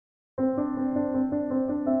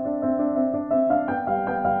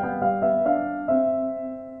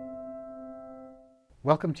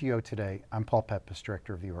Welcome to YO Today. I'm Paul Peppis,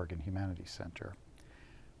 Director of the Oregon Humanities Center.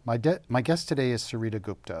 My guest today is Sarita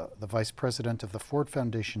Gupta, the Vice President of the Ford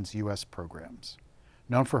Foundation's U.S. programs.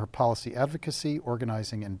 Known for her policy advocacy,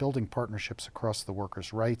 organizing, and building partnerships across the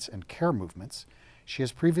workers' rights and care movements, she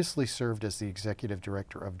has previously served as the Executive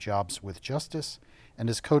Director of Jobs with Justice and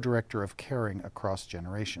as Co-Director of Caring Across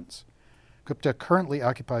Generations. Gupta currently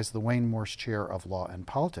occupies the Wayne Morse Chair of Law and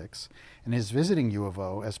Politics and is visiting U of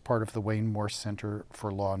O as part of the Wayne Morse Center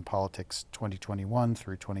for Law and Politics 2021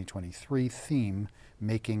 through 2023 theme,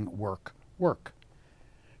 Making Work Work.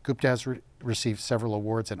 Gupta has received several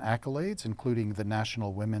awards and accolades, including the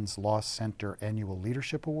National Women's Law Center Annual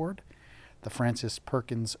Leadership Award, the Francis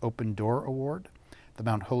Perkins Open Door Award, the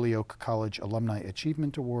Mount Holyoke College Alumni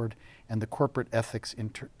Achievement Award, and the Corporate Ethics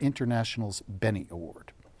International's Benny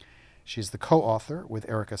Award. She is the co-author with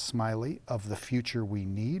Erica Smiley of The Future We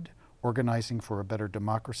Need, Organizing for a Better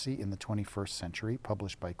Democracy in the 21st Century,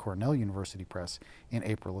 published by Cornell University Press in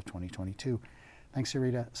April of 2022. Thanks,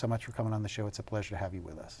 Sarita, so much for coming on the show. It's a pleasure to have you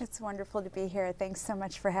with us. It's wonderful to be here. Thanks so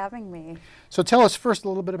much for having me. So tell us first a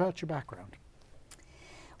little bit about your background.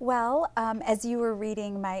 Well, as you were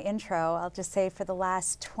reading my intro, I'll just say for the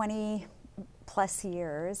last 20 plus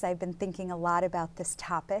years, I've been thinking a lot about this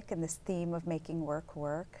topic and this theme of making work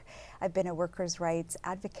work. I've been a workers' rights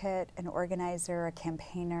advocate, an organizer, a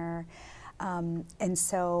campaigner, and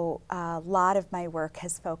so a lot of my work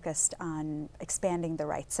has focused on expanding the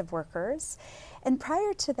rights of workers. And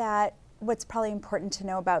prior to that, what's probably important to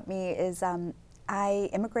know about me is I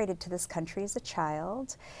immigrated to this country as a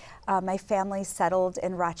child. My family settled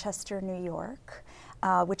in Rochester, New York,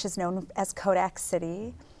 which is known as Kodak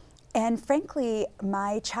City. And frankly,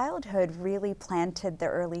 my childhood really planted the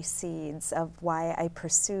early seeds of why I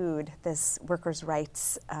pursued this workers'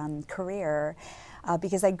 rights career,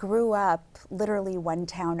 because I grew up literally one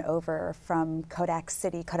town over from Kodak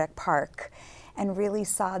City, Kodak Park, and really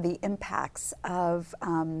saw the impacts of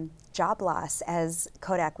job loss as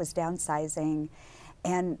Kodak was downsizing.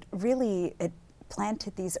 And really, it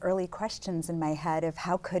planted these early questions in my head of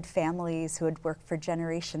how could families who had worked for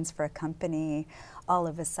generations for a company all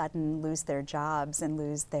of a sudden lose their jobs and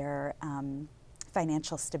lose their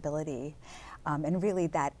financial stability. And really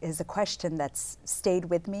that is a question that's stayed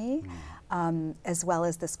with me, as well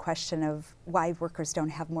as this question of why workers don't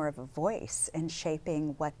have more of a voice in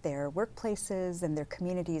shaping what their workplaces and their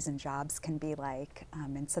communities and jobs can be like.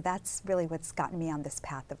 And so that's really what's gotten me on this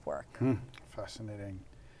path of work. Fascinating.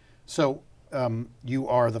 So you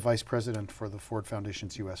are the Vice President for the Ford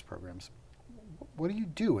Foundation's U.S. programs. What do you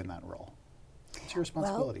do in that role? What's your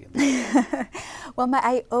responsibility in that? Well,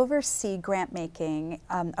 I oversee grant making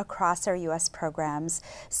across our U.S. programs.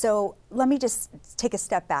 So let me just take a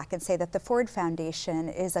step back and say that the Ford Foundation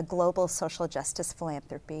is a global social justice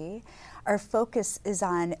philanthropy. Our focus is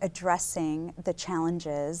on addressing the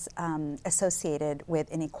challenges associated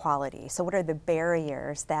with inequality. So what are the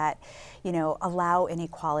barriers that, allow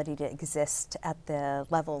inequality to exist at the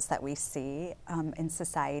levels that we see in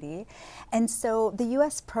society? And so the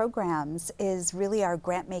U.S. programs is really our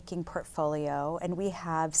grant-making portfolio, and we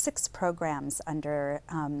have 6 programs under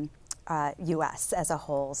U.S. as a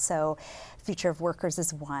whole. So Future of Workers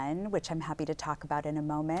is one, which I'm happy to talk about in a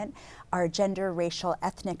moment. Our Gender, Racial,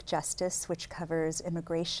 Ethnic Justice, which covers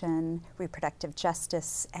immigration, reproductive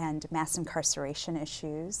justice, and mass incarceration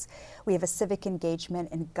issues. We have a Civic Engagement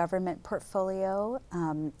and Government portfolio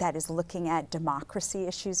that is looking at democracy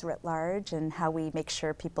issues writ large and how we make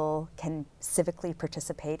sure people can civically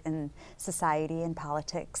participate in society and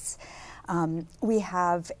politics. We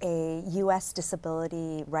have a U.S.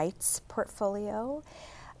 disability rights portfolio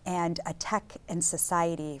and a tech and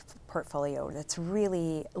society portfolio that's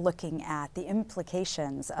really looking at the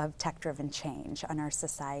implications of tech-driven change on our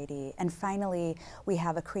society. And finally, we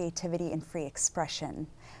have a creativity and free expression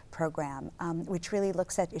program, which really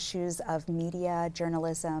looks at issues of media,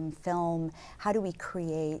 journalism, film. How do we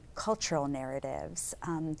create cultural narratives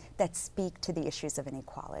that speak to the issues of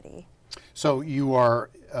inequality? So you are,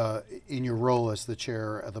 in your role as the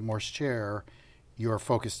chair, the Morse Chair, you are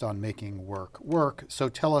focused on making work work. So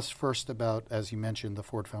tell us first about, as you mentioned, the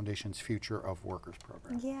Ford Foundation's Future of Workers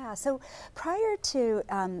program. Yeah, so prior to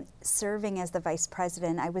serving as the Vice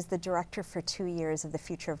President, I was the director for 2 years of the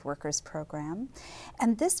Future of Workers program.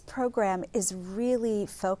 And this program is really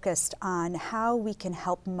focused on how we can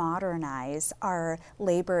help modernize our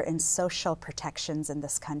labor and social protections in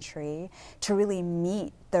this country to really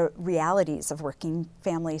meet the realities of working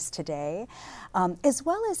families today, as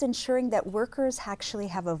well as ensuring that workers actually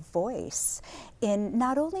have a voice in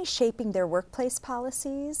not only shaping their workplace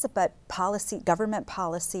policies, but government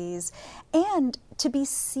policies, and to be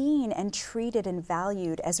seen and treated and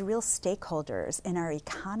valued as real stakeholders in our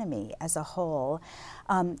economy as a whole.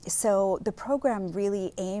 So the program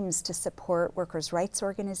really aims to support workers' rights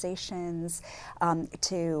organizations,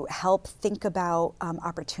 to help think about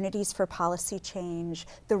opportunities for policy change,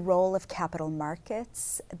 the role of capital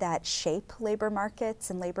markets that shape labor markets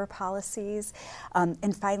and labor policies,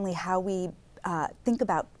 and finally how we think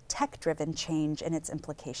about tech-driven change and its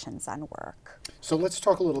implications on work. So let's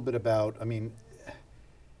talk a little bit about,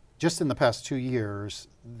 just in the past 2 years,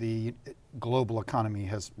 the global economy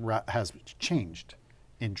has changed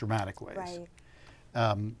in dramatic ways.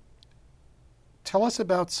 Right. Tell us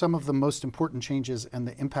about some of the most important changes and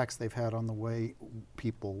the impacts they've had on the way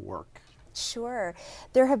people work. Sure.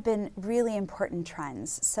 There have been really important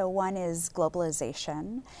trends. So one is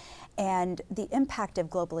globalization. And the impact of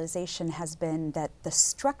globalization has been that the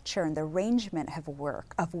structure and the arrangement of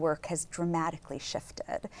work has dramatically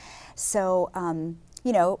shifted. So,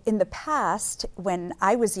 in the past, when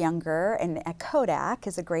I was younger, and at Kodak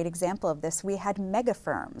is a great example of this, we had mega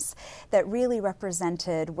firms that really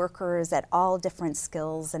represented workers at all different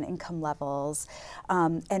skills and income levels,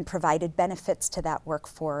 and provided benefits to that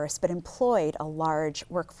workforce, but employed a large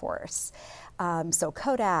workforce. So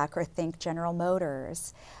Kodak, or think General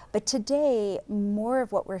Motors. But today, more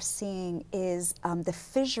of what we're seeing is the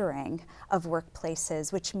fissuring of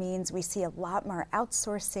workplaces, which means we see a lot more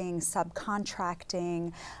outsourcing,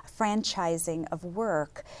 subcontracting, franchising of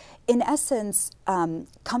work. In essence,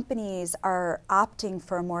 companies are opting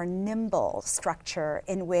for a more nimble structure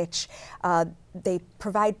in which they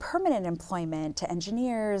provide permanent employment to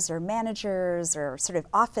engineers or managers or sort of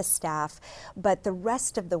office staff, but the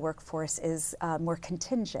rest of the workforce is more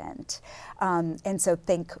contingent. And so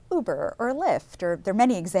think Uber or Lyft, or there are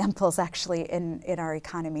many examples actually in our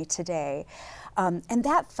economy today. And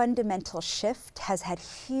that fundamental shift has had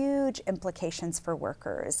huge implications for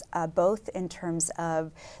workers, both in terms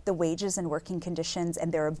of the wages and working conditions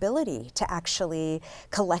and their ability to actually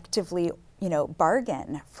collectively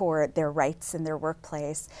bargain for their rights in their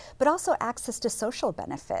workplace, but also access to social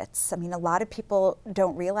benefits. A lot of people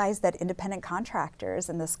don't realize that independent contractors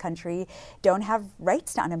in this country don't have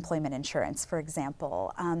rights to unemployment insurance, for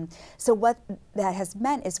example. So what that has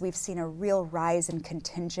meant is we've seen a real rise in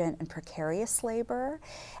contingent and precarious labor,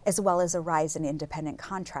 as well as a rise in independent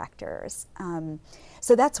contractors.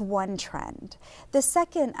 So that's one trend. The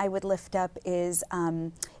second I would lift up is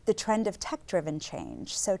the trend of tech-driven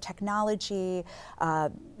change. So technology,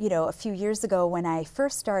 a few years ago when I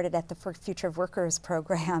first started at the Future of Workers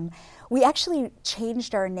program, we actually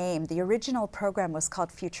changed our name. The original program was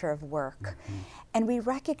called Future of Work. Mm-hmm. And we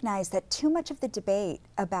recognized that too much of the debate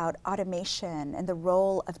about automation and the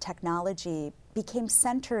role of technology became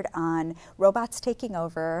centered on robots taking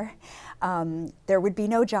over. There would be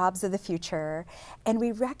no jobs of the future. And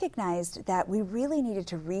we recognized that we really needed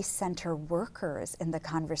to recenter workers in the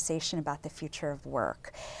conversation about the future of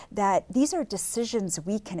work. That these are decisions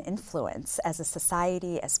we can influence as a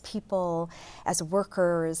society, as people, as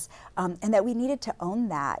workers, and that we needed to own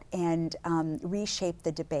that and reshape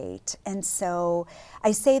the debate. And so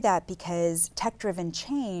I say that because tech-driven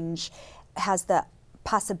change has the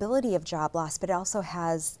possibility of job loss, but it also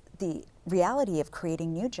has the reality of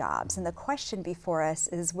creating new jobs. And the question before us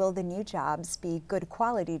is, will the new jobs be good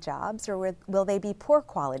quality jobs, or will they be poor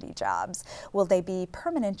quality jobs? Will they be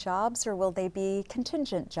permanent jobs, or will they be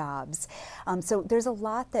contingent jobs? So there's a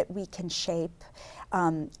lot that we can shape,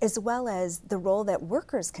 as well as the role that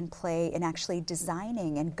workers can play in actually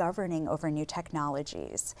designing and governing over new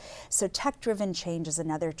technologies. So tech-driven change is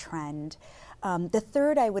another trend. The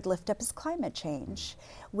third I would lift up is climate change.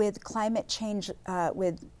 With climate change,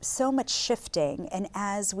 with so much shifting, and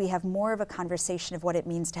as we have more of a conversation of what it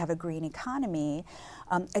means to have a green economy,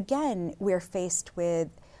 again, we're faced with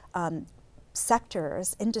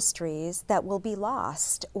sectors, industries that will be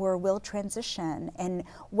lost or will transition, and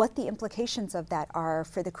what the implications of that are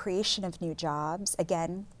for the creation of new jobs,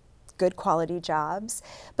 again, good quality jobs,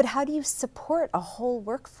 but how do you support a whole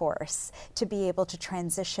workforce to be able to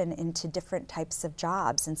transition into different types of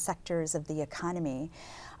jobs and sectors of the economy?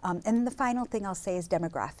 And the final thing I'll say is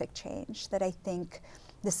demographic change, that I think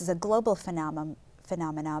this is a global phenomenon,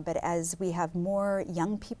 phenomena, but as we have more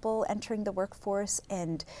young people entering the workforce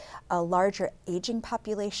and a larger aging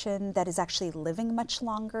population that is actually living much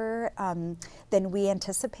longer than we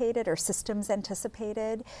anticipated or systems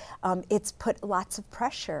anticipated, it's put lots of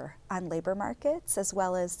pressure on labor markets as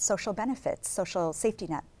well as social benefits, social safety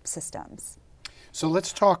net systems. So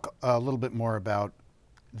let's talk a little bit more about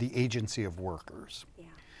the agency of workers. Yeah.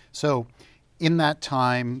 So in that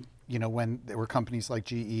time, when there were companies like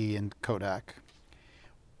GE and Kodak,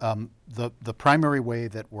 the primary way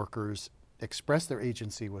that workers expressed their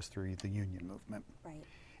agency was through the union movement. Right.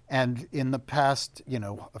 And in the past,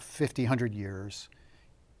 50, 100 years,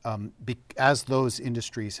 as those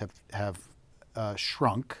industries have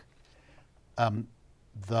shrunk,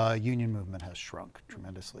 the union movement has shrunk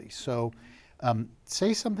tremendously. So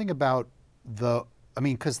say something about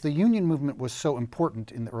because the union movement was so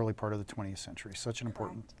important in the early part of the 20th century, such an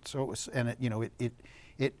important, Correct. so it was, and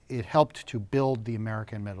it helped to build the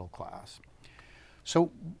American middle class. So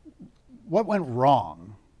what went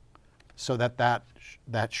wrong so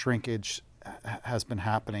that shrinkage has been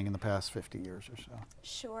happening in the past 50 years or so?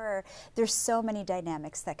 Sure. There's so many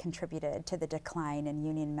dynamics that contributed to the decline in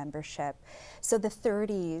union membership. So the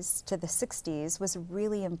 30s to the 60s was a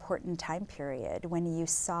really important time period when you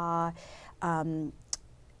saw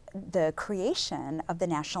the creation of the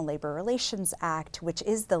National Labor Relations Act, which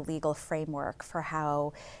is the legal framework for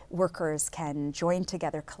how workers can join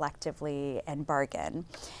together collectively and bargain.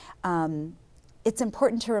 It's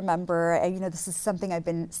important to remember, this is something I've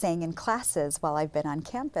been saying in classes while I've been on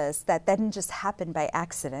campus, that didn't just happen by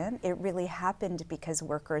accident. It really happened because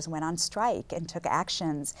workers went on strike and took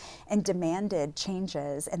actions and demanded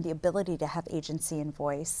changes and the ability to have agency and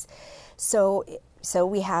voice. So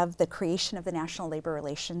we have the creation of the National Labor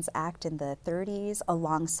Relations Act in the 30s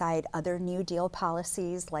alongside other New Deal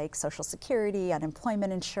policies like Social Security,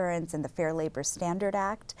 unemployment insurance, and the Fair Labor Standard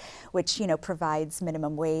Act, which provides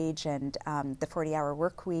minimum wage and the 40-hour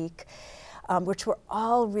work week, which were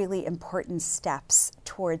all really important steps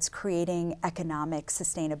towards creating economic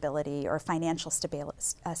sustainability or financial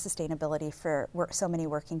sustainability for so many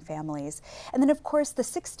working families. And then, of course, the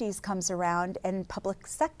 60s comes around and public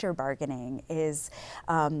sector bargaining is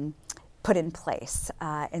put in place.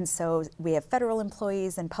 And so we have federal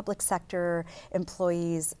employees and public sector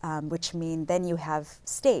employees, which mean then you have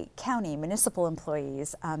state, county, municipal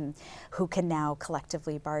employees who can now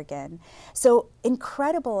collectively bargain. So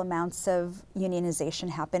incredible amounts of unionization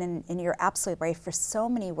happen, and you're absolutely right. For so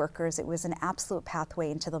many workers, it was an absolute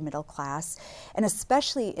pathway into the middle class. And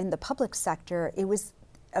especially in the public sector, it was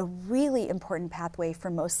a really important pathway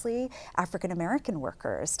for mostly African American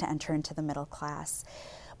workers to enter into the middle class.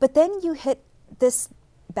 But then you hit this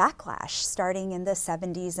backlash starting in the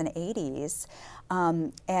 70s and 80s.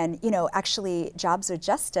 Actually Jobs with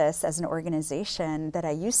Justice as an organization that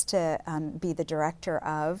I used to be the director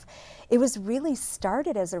of, it was really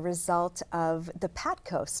started as a result of the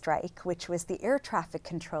PATCO strike, which was the air traffic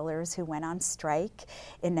controllers who went on strike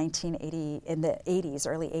in 1980, in the 80s,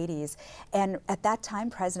 early 80s. And at that time,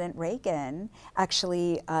 President Reagan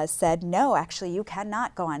actually said, no, actually you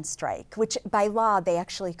cannot go on strike, which by law they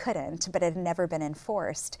actually couldn't, but it had never been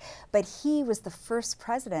enforced. But he was the first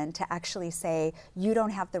president to actually say, you don't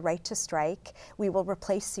have the right to strike, we will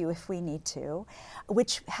replace you if we need to,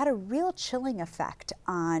 which had a real chilling effect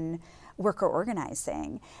on worker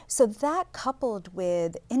organizing. So that, coupled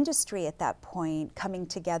with industry at that point coming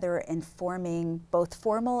together and forming both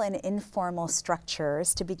formal and informal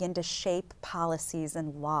structures to begin to shape policies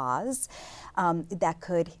and laws that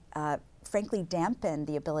could frankly dampen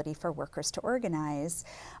the ability for workers to organize.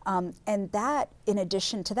 And that, in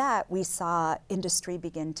addition to that, we saw industry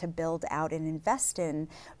begin to build out and invest in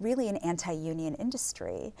really an anti-union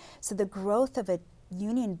industry. So the growth of a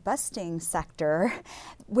union busting sector,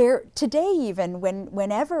 where today even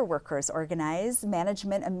whenever workers organize,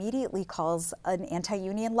 management immediately calls an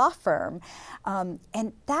anti-union law firm.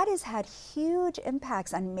 And that has had huge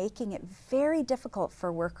impacts on making it very difficult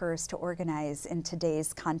for workers to organize in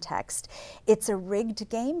today's context. It's a rigged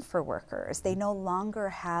game for workers. They no longer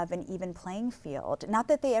have an even playing field. Not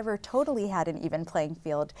that they ever totally had an even playing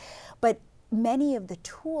field, but many of the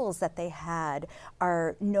tools that they had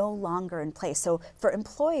are no longer in place. So for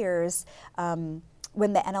employers,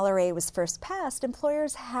 when the NLRA was first passed,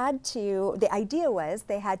 employers had to, the idea was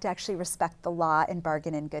they had to actually respect the law and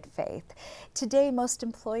bargain in good faith. Today, most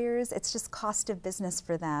employers, it's just cost of business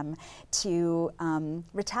for them to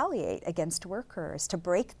retaliate against workers, to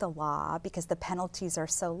break the law because the penalties are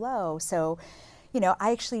so low. So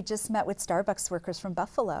I actually just met with Starbucks workers from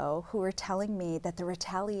Buffalo who were telling me that the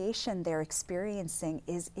retaliation they're experiencing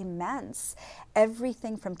is immense.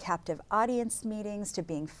 Everything from captive audience meetings to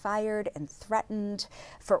being fired and threatened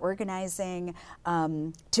for organizing,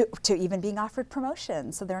 to even being offered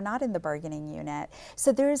promotion. So they're not in the bargaining unit.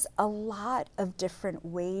 So there's a lot of different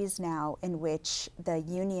ways now in which the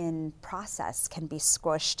union process can be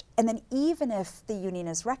squished. And then even if the union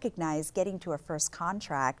is recognized, getting to a first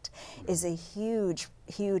contract is a huge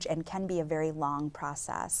and can be a very long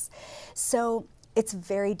process. So it's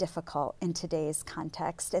very difficult in today's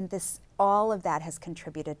context, and all of that has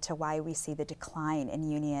contributed to why we see the decline in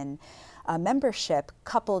union membership,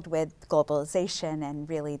 coupled with globalization and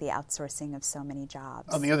really the outsourcing of so many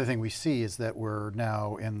jobs. And the other thing we see is that we're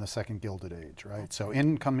now in the second Gilded Age, right? That's so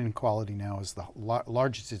income inequality now is the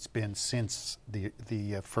largest it's been since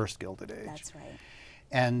the first Gilded Age. That's right.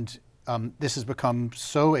 And this has become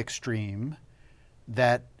so extreme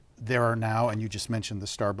that there are now, and you just mentioned the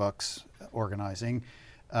Starbucks organizing,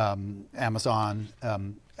 Amazon,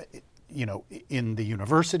 in the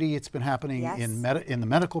university it's been happening, yes. in the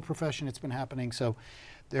medical profession it's been happening. So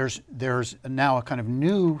there's now a kind of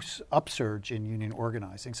new upsurge in union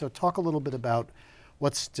organizing. So talk a little bit about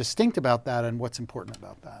what's distinct about that and what's important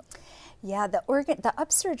about that. Yeah, the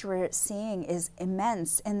upsurge we're seeing is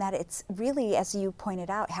immense in that it's really, as you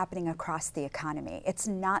pointed out, happening across the economy. It's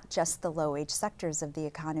not just the low-wage sectors of the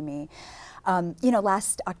economy.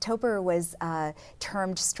 Last October was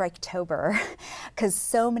termed Striketober because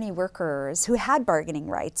so many workers who had bargaining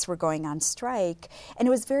rights were going on strike, and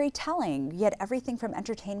it was very telling. You had everything from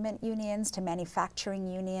entertainment unions to manufacturing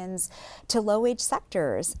unions to low-wage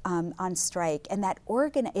sectors on strike, and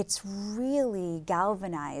it's really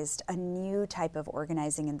galvanized a new type of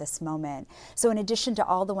organizing in this moment. So in addition to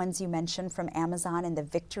all the ones you mentioned from Amazon and the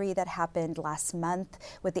victory that happened last month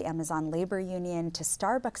with the Amazon Labor Union, to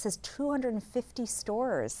Starbucks has 250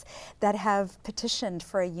 stores that have petitioned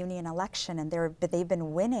for a union election, and they've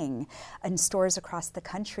been winning in stores across the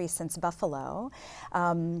country since Buffalo.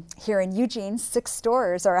 Here in Eugene, 6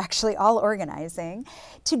 stores are actually all organizing.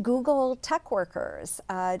 To Google tech workers,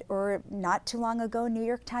 or not too long ago, New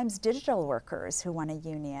York Times digital workers who won a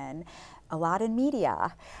union. A lot in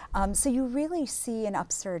media. So you really see an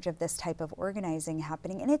upsurge of this type of organizing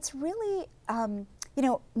happening. And it's really,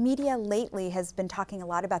 media lately has been talking a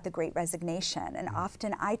lot about the Great Resignation. And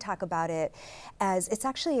often I talk about it as it's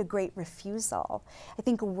actually a great refusal. I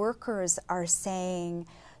think workers are saying,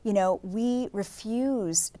 we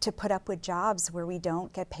refuse to put up with jobs where we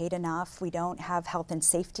don't get paid enough, we don't have health and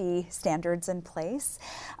safety standards in place,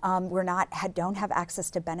 don't have access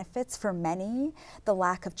to benefits. For many, the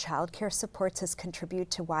lack of childcare supports has contributed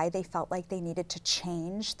to why they felt like they needed to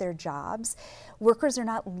change their jobs. Workers are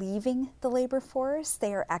not leaving the labor force,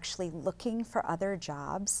 they are actually looking for other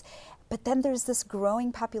jobs. But then there's this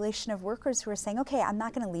growing population of workers who are saying, okay, I'm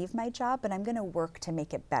not going to leave my job, but I'm going to work to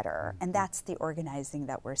make it better. And that's the organizing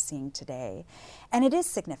that we're seeing today. And it is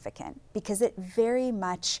significant because it very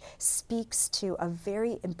much speaks to a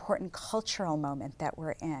very important cultural moment that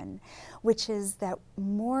we're in, which is that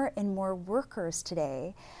more and more workers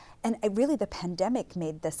today, and really the pandemic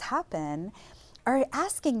made this happen, are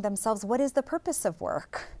asking themselves, what is the purpose of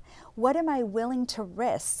work? What am I willing to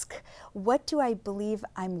risk? What do I believe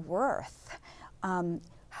I'm worth?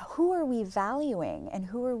 Who are we valuing and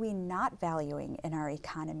who are we not valuing in our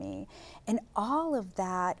economy? And all of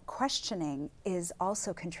that questioning is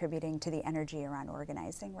also contributing to the energy around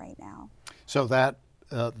organizing right now. So that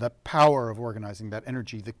the power of organizing, that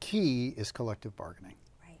energy, the key is collective bargaining.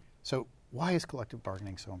 Right. So why is collective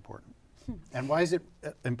bargaining so important? And why is it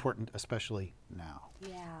important, especially now?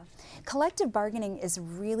 Yeah, collective bargaining is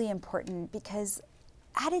really important because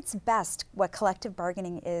at its best, what collective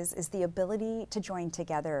bargaining is the ability to join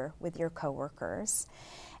together with your coworkers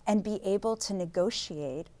and be able to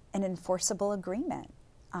negotiate an enforceable agreement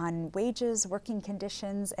on wages, working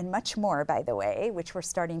conditions, and much more, by the way, which we're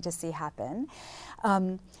starting to see happen.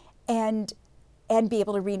 And be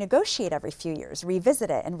able to renegotiate every few years, revisit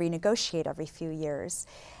it and renegotiate every few years.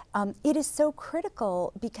 It is so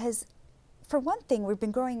critical because, for one thing,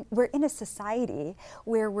 we're in a society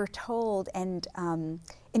where we're told and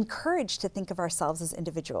encouraged to think of ourselves as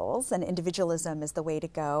individuals, and individualism is the way to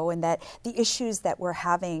go, and that the issues that we're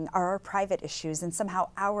having are our private issues and somehow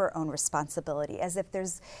our own responsibility, as if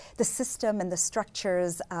there's the system and the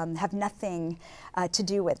structures have nothing to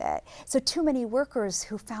do with it. So too many workers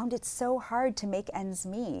who found it so hard to make ends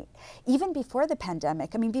meet. Even before the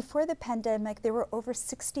pandemic, there were over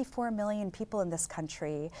 64 million people in this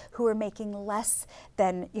country who were making less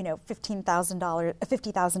than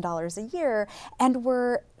 $50,000 a year and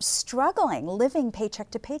were were struggling, living paycheck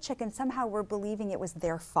to paycheck, and somehow were believing it was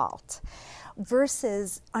their fault,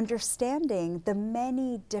 versus understanding the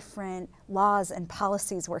many different laws and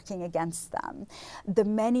policies working against them, the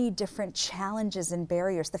many different challenges and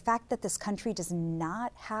barriers, the fact that this country does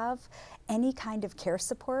not have any kind of care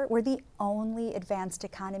support. We're the only advanced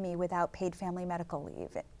economy without paid family medical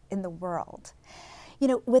leave in the world. You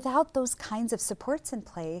know, without those kinds of supports in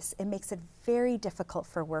place, it makes it very difficult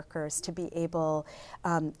for workers to be able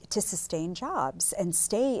to sustain jobs and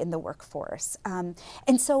stay in the workforce. And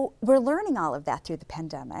so we're learning all of that through the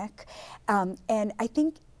pandemic. And I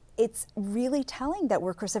think it's really telling that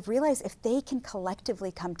workers have realized if they can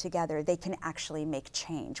collectively come together, they can actually make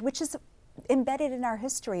change, which is embedded in our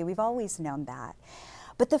history. We've always known that.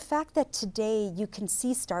 But the fact that today you can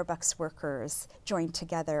see Starbucks workers join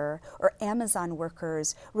together or Amazon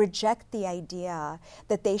workers reject the idea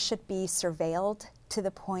that they should be surveilled to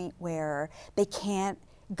the point where they can't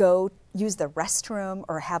go use the restroom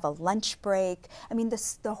or have a lunch break. I mean,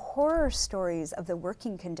 the horror stories of the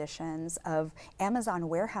working conditions of Amazon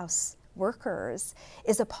warehouse workers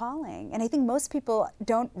is appalling. And I think most people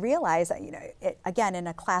don't realize that, you know, again, in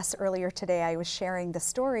a class earlier today, I was sharing the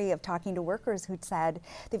story of talking to workers who'd said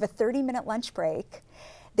they have a 30-minute lunch break.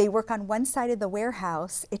 They work on one side of the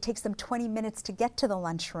warehouse. It takes them 20 minutes to get to the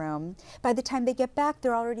lunchroom. By the time they get back,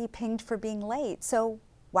 they're already pinged for being late. So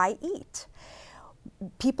why eat?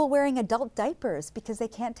 People wearing adult diapers because they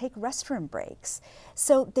can't take restroom breaks.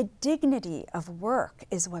 So the dignity of work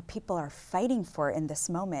is what people are fighting for in this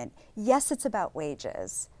moment. Yes, it's about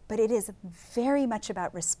wages, but it is very much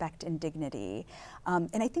about respect and dignity.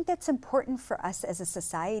 And I think that's important for us as a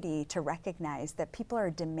society to recognize that people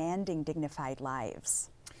are demanding dignified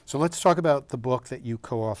lives. So let's talk about the book that you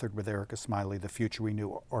co-authored with Erica Smiley, The Future We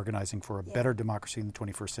Knew, Organizing for a Better Democracy in the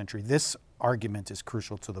 21st Century. This argument is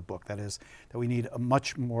crucial to the book. That is, that we need a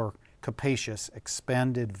much more capacious,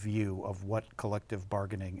 expanded view of what collective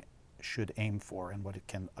bargaining should aim for and what it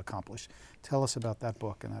can accomplish. Tell us about that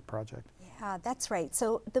book and that project. Yeah, that's right.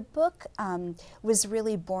 So the book was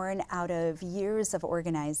really born out of years of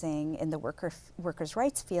organizing in the workers'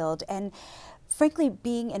 rights field, and frankly,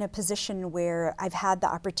 being in a position where I've had the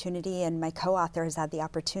opportunity, and my co-author has had the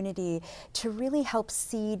opportunity, to really help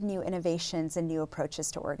seed new innovations and new approaches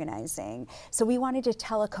to organizing. So we wanted to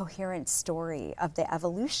tell a coherent story of the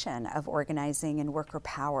evolution of organizing and worker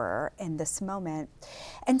power in this moment.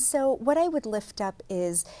 And so what I would lift up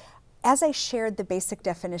is, as I shared the basic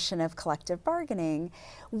definition of collective bargaining,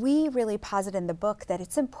 we really posit in the book that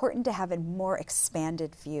it's important to have a more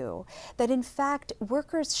expanded view, that in fact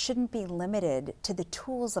workers shouldn't be limited to the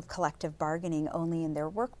tools of collective bargaining only in their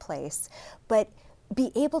workplace, but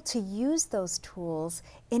be able to use those tools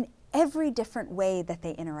in every different way that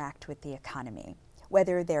they interact with the economy.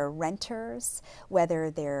 Whether they're renters, whether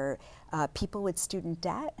they're people with student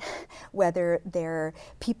debt, whether they're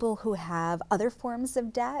people who have other forms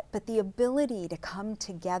of debt, but the ability to come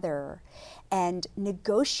together and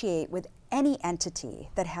negotiate with any entity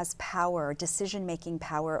that has power, decision-making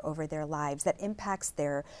power over their lives, that impacts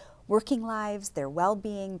their working lives, their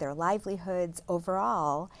well-being, their livelihoods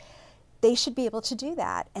overall, they should be able to do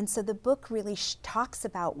that. And so the book really talks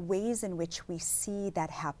about ways in which we see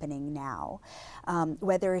that happening now,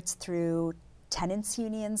 whether it's through tenants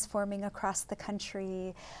unions forming across the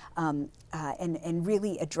country, and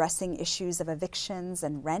really addressing issues of evictions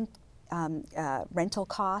and rental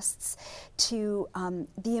costs, to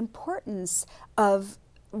the importance of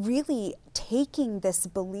really taking this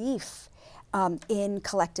belief in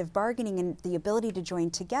collective bargaining and the ability to join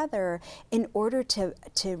together in order to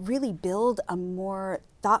really build a more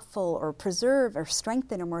thoughtful or preserve or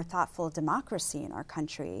strengthen a more thoughtful democracy in our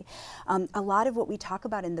country. A lot of what we talk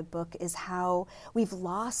about in the book is how we've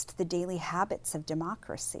lost the daily habits of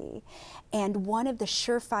democracy. And one of the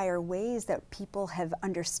surefire ways that people have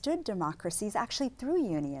understood democracy is actually through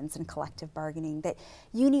unions and collective bargaining, that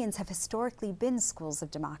unions have historically been schools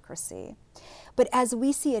of democracy. But as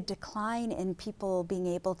we see a decline in people being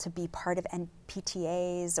able to be part of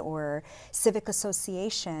PTAs or civic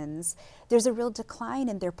associations, there's a real decline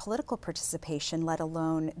in their political participation, let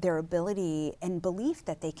alone their ability and belief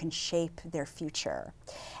that they can shape their future.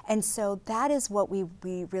 And so that is what we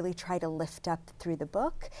really try to lift up through the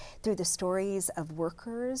book, through the stories of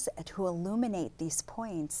workers who illuminate these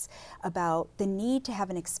points about the need to have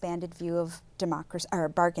an expanded view of democracy or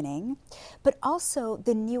bargaining, but also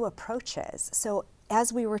the new approaches. So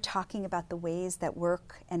as we were talking about the ways that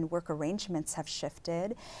work and work arrangements have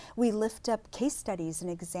shifted, we lift up case studies and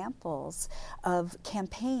examples of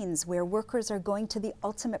campaigns where workers are going to the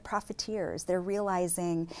ultimate profiteers. They're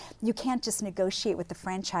realizing you can't just negotiate with the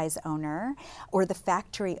franchise owner or the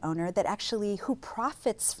factory owner, that actually who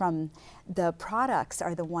profits from the products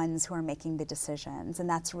are the ones who are making the decisions, and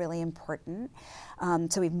that's really important.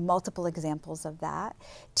 So we have multiple examples of that.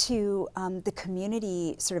 To the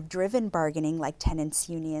community sort of driven bargaining like tenants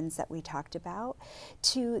unions that we talked about,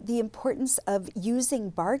 to the importance of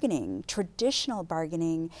using bargaining, traditional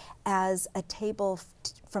bargaining, as a table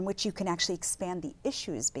from which you can actually expand the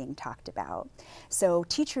issues being talked about. So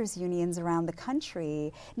teachers unions around the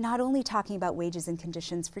country, not only talking about wages and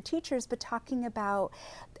conditions for teachers, but talking about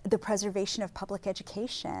the preservation of public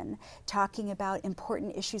education, talking about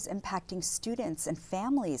important issues impacting students and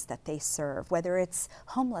families that they serve, whether it's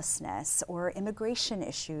homelessness or immigration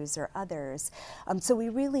issues or others. So we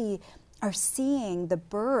really are seeing the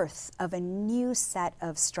birth of a new set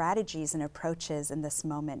of strategies and approaches in this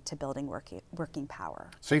moment to building working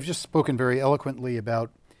power. So you've just spoken very eloquently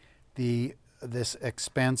about this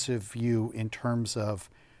expansive view in terms of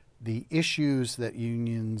the issues that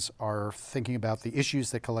unions are thinking about, the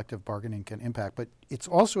issues that collective bargaining can impact, but it's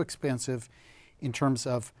also expansive in terms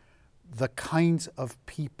of the kinds of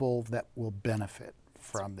people that will benefit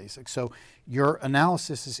from these things. So your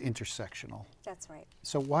analysis is intersectional. That's right.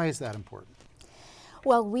 So why is that important?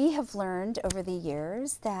 Well, we have learned over the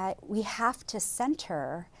years that we have to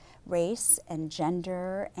center race and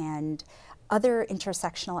gender and other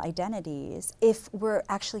intersectional identities if we're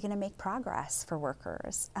actually going to make progress for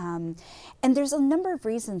workers. And there's a number of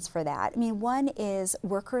reasons for that. I mean, one is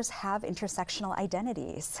workers have intersectional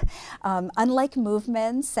identities. Unlike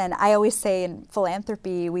movements, and I always say in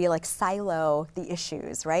philanthropy, we like silo the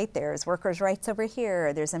issues, right? There's workers' rights over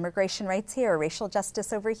here, there's immigration rights here, racial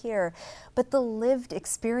justice over here, but the lived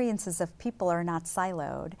experiences of people are not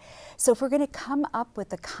siloed. So if we're going to come up with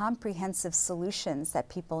the comprehensive solutions that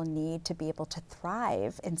people need to be able to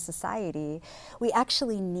thrive in society, we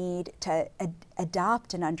actually need to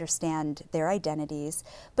adopt and understand their identities,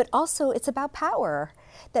 but also it's about power,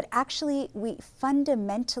 that actually we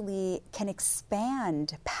fundamentally can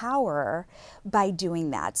expand power by doing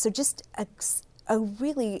that. So just a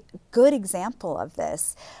really good example of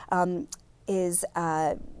this is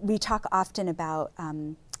we talk often about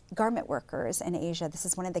garment workers in Asia. This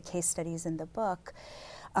is one of the case studies in the book.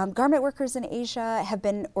 Garment workers in Asia have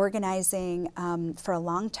been organizing for a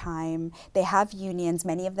long time. They have unions,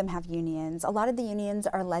 many of them have unions. A lot of the unions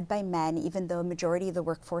are led by men, even though a majority of the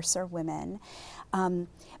workforce are women.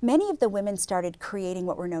 Many of the women started creating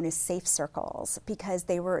what were known as safe circles because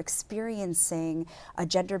they were experiencing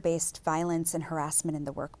gender-based violence and harassment in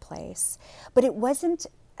the workplace. But it wasn't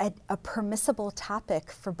a permissible topic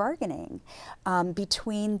for bargaining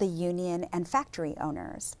between the union and factory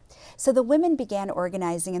owners. So the women began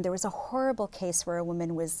organizing, and there was a horrible case where a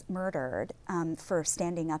woman was murdered for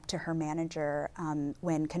standing up to her manager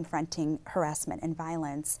when confronting harassment and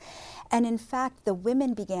violence. And in fact, the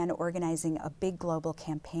women began organizing a big global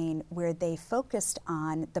campaign where they focused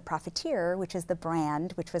on the profiteer, which is the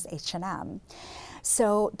brand, which was H&M.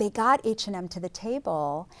 So they got H&M to the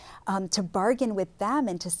table to bargain with them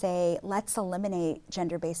and to say, let's eliminate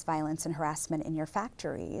gender-based violence and harassment in your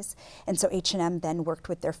factories. And so H&M then worked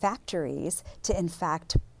with their factories to, in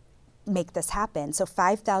fact, make this happen. So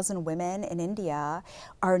 5,000 women in India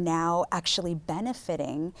are now actually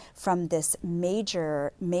benefiting from this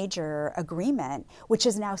major agreement, which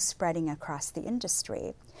is now spreading across the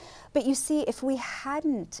industry. But you see, if we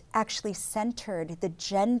hadn't actually centered the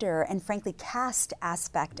gender and frankly caste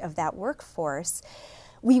aspect of that workforce,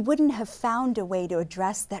 we wouldn't have found a way to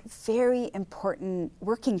address that very important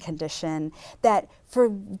working condition that for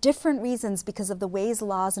different reasons, because of the ways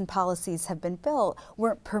laws and policies have been built,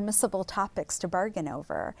 weren't permissible topics to bargain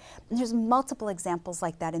over. And there's multiple examples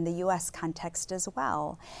like that in the US context as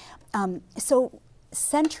well. So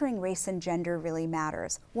centering race and gender really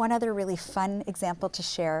matters. One other really fun example to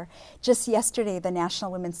share, just yesterday the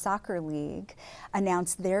National Women's Soccer League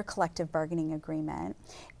announced their collective bargaining agreement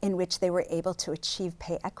in which they were able to achieve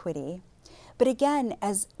pay equity. But again,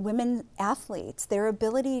 as women athletes, their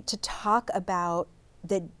ability to talk about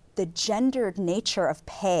the gendered nature of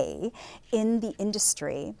pay in the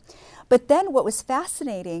industry, But then what was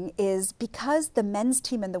fascinating is because the men's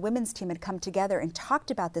team and the women's team had come together and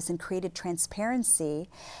talked about this and created transparency,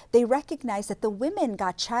 they recognized that the women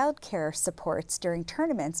got childcare supports during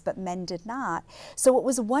tournaments, but men did not. So what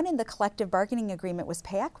was won in the collective bargaining agreement was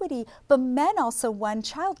pay equity, but men also won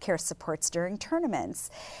childcare supports during tournaments.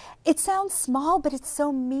 It sounds small, but it's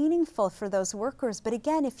so meaningful for those workers. But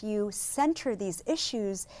again, if you center these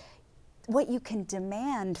issues, what you can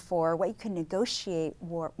demand for, what you can negotiate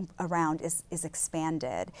around is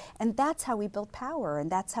expanded. And that's how we build power, and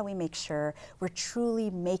that's how we make sure we're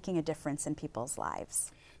truly making a difference in people's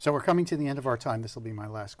lives. So we're coming to the end of our time. This will be my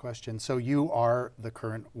last question. So you are the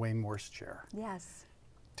current Wayne Morse Chair. Yes.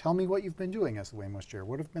 Tell me what you've been doing as the Wayne Morse Chair.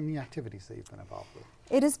 What have been the activities that you've been involved with?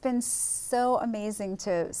 It has been so amazing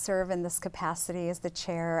to serve in this capacity as the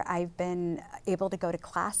chair. I've been able to go to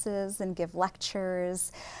classes and give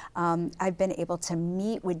lectures. I've been able to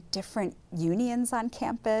meet with different unions on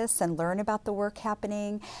campus and learn about the work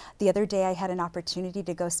happening. The other day I had an opportunity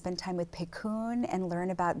to go spend time with Pekun and learn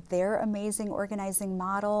about their amazing organizing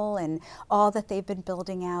model and all that they've been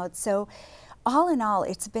building out. So all in all,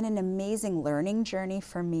 it's been an amazing learning journey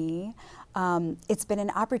for me. It's been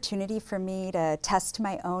an opportunity for me to test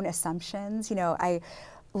my own assumptions. You know, I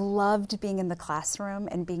loved being in the classroom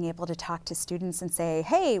and being able to talk to students and say,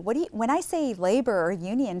 hey, when I say labor or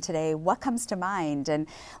union today, what comes to mind? And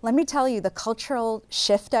let me tell you, the cultural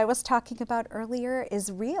shift I was talking about earlier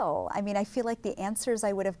is real. I mean, I feel like the answers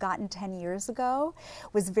I would have gotten 10 years ago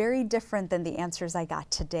was very different than the answers I got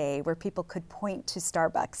today, where people could point to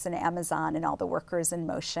Starbucks and Amazon and all the workers in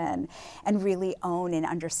motion and really own and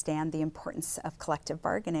understand the importance of collective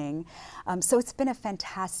bargaining. So it's been a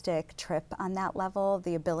fantastic trip on that level,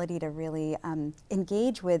 the ability to really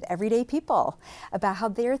engage with everyday people about how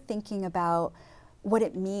they're thinking about what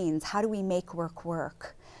it means, how do we make work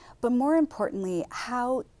work, but more importantly,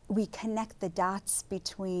 how we connect the dots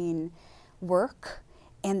between work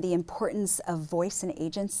and the importance of voice and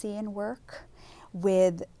agency in work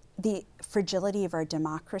with the fragility of our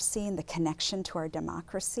democracy and the connection to our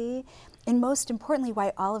democracy, and most importantly,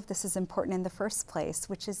 why all of this is important in the first place,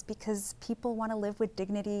 which is because people want to live with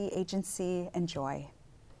dignity, agency, and joy.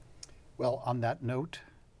 Well, on that note,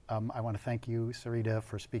 I want to thank you, Sarita,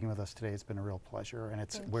 for speaking with us today. It's been a real pleasure, and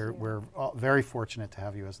we're very fortunate to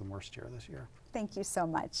have you as the Morse Chair this year. Thank you so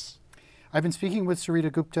much. I've been speaking with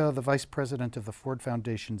Sarita Gupta, the Vice President of the Ford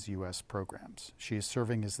Foundation's U.S. programs. She is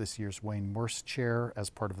serving as this year's Wayne Morse Chair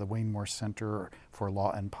as part of the Wayne Morse Center for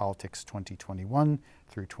Law and Politics 2021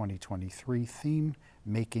 through 2023 theme,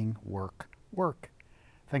 Making Work Work.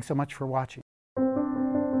 Thanks so much for watching.